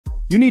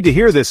You need to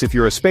hear this if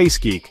you're a space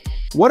geek.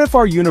 What if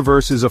our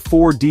universe is a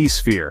 4D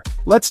sphere?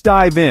 Let's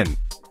dive in.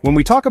 When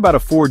we talk about a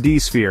 4D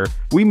sphere,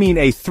 we mean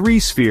a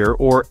 3-sphere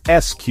or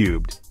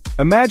S-cubed.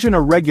 Imagine a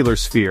regular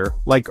sphere,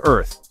 like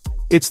Earth.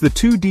 It's the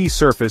 2D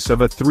surface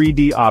of a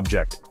 3D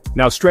object.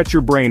 Now stretch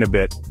your brain a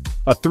bit.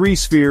 A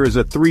 3-sphere is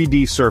a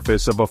 3D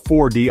surface of a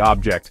 4D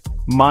object.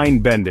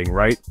 Mind-bending,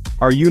 right?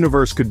 Our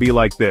universe could be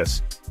like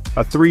this.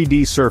 A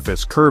 3D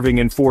surface curving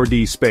in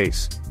 4D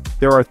space.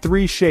 There are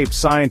 3 shapes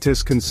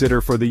scientists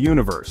consider for the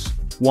universe.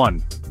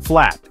 1.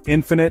 Flat,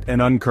 infinite and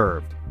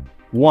uncurved.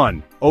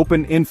 1.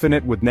 Open,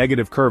 infinite with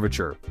negative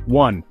curvature.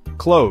 1.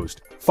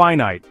 Closed,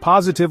 finite,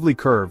 positively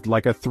curved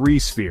like a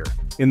 3-sphere.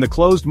 In the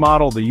closed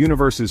model, the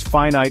universe is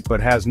finite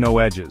but has no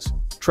edges.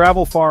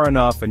 Travel far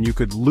enough and you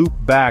could loop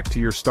back to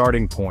your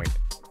starting point.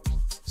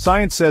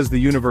 Science says the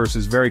universe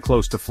is very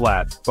close to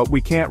flat, but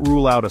we can't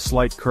rule out a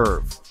slight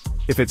curve.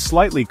 If it's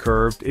slightly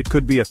curved, it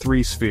could be a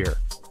 3-sphere.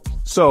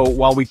 So,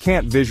 while we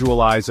can't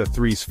visualize a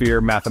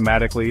 3-sphere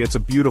mathematically, it's a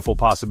beautiful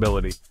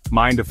possibility.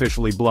 Mind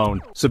officially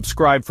blown.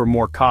 Subscribe for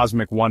more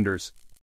cosmic wonders.